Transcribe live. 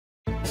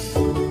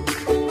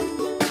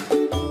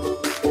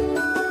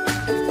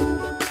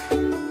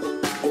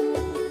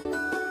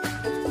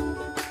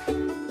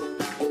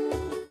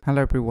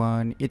Hello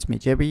everyone, it's me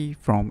JB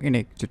from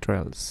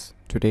UniqueTutorials.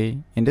 Today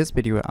in this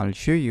video I'll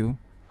show you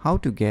how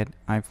to get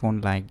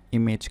iPhone like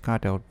image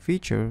cutout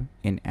feature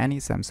in any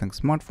Samsung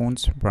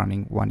smartphones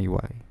running One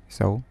UI.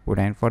 So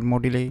without further more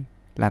delay,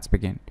 let's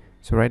begin.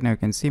 So right now you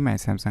can see my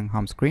Samsung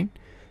home screen.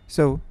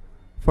 So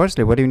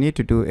firstly what you need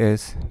to do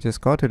is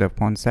just go to the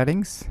phone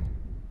settings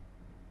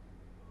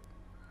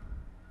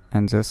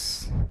and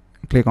just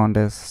click on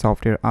this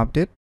software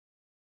update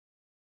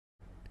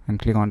and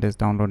click on this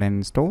download and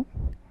install,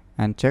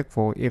 and check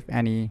for if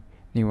any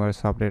newer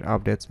software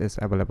updates is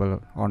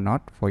available or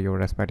not for your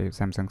respective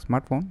Samsung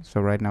smartphone.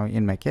 So right now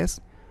in my case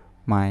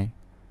my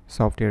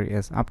software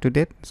is up to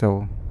date.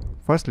 So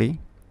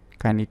firstly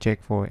kindly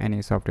check for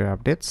any software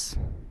updates,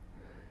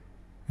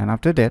 and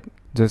after that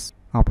just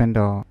open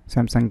the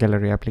Samsung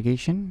Gallery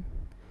application.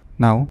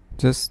 Now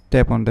just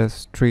tap on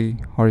this three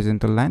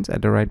horizontal lines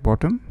at the right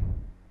bottom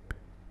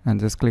and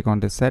just click on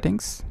the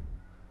settings,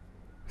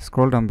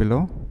 scroll down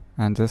below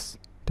and just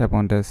tap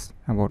on this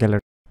about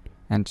gallery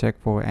and check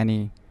for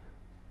any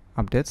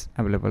updates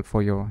available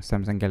for your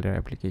Samsung Gallery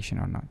application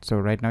or not. So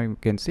right now you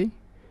can see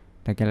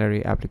the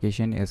Gallery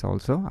application is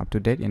also up to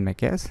date in my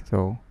case.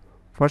 So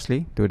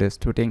firstly do these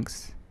two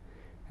things,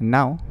 and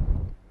now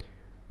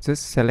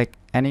just select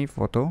any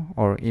photo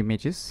or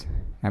images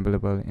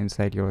available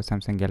inside your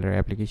Samsung Gallery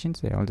application.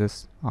 So I'll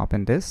just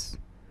open this.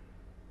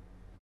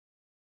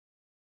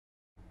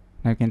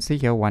 Now you can see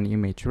here one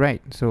image,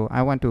 right? So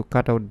I want to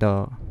cut out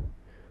the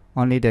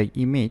only the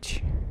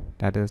image,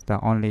 that is the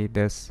only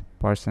this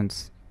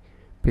person's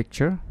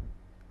picture.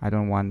 I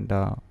don't want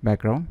the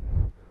background.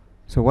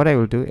 So what I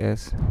will do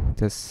is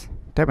just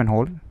tap and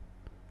hold.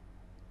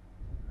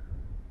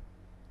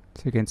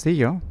 So you can see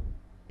here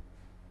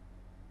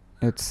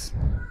it's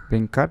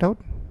being cut out.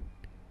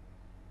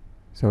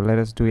 So let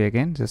us do it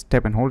again. Just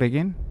tap and hold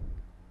again.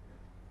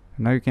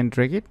 Now you can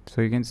drag it.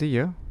 So you can see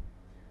here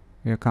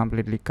we are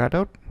completely cut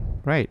out,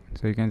 right?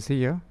 So you can see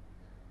here.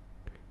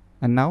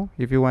 And now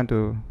if you want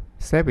to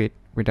save it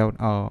without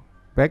a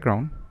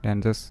background,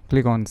 then just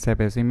click on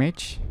save as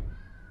image.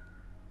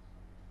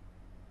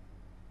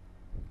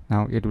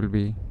 Now it will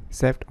be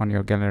saved on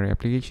your gallery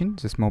application.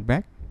 Just move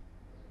back.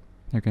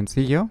 You can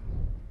see here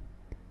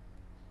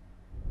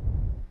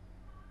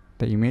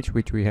the image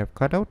which we have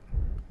cut out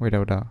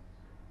without a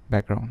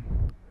background.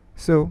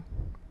 So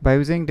by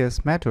using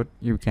this method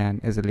you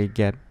can easily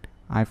get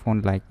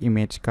iPhone like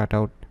image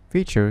cutout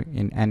feature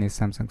in any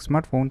Samsung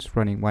smartphones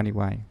running One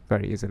UI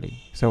very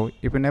easily. So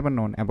if you never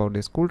known about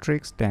these cool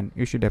tricks, then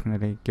you should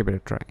definitely give it a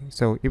try.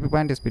 So if you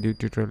find this video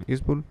tutorial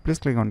useful, please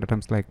click on the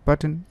thumbs like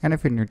button, and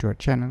if you're new to our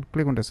channel,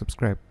 click on the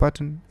subscribe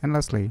button, and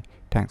lastly,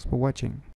 thanks for watching.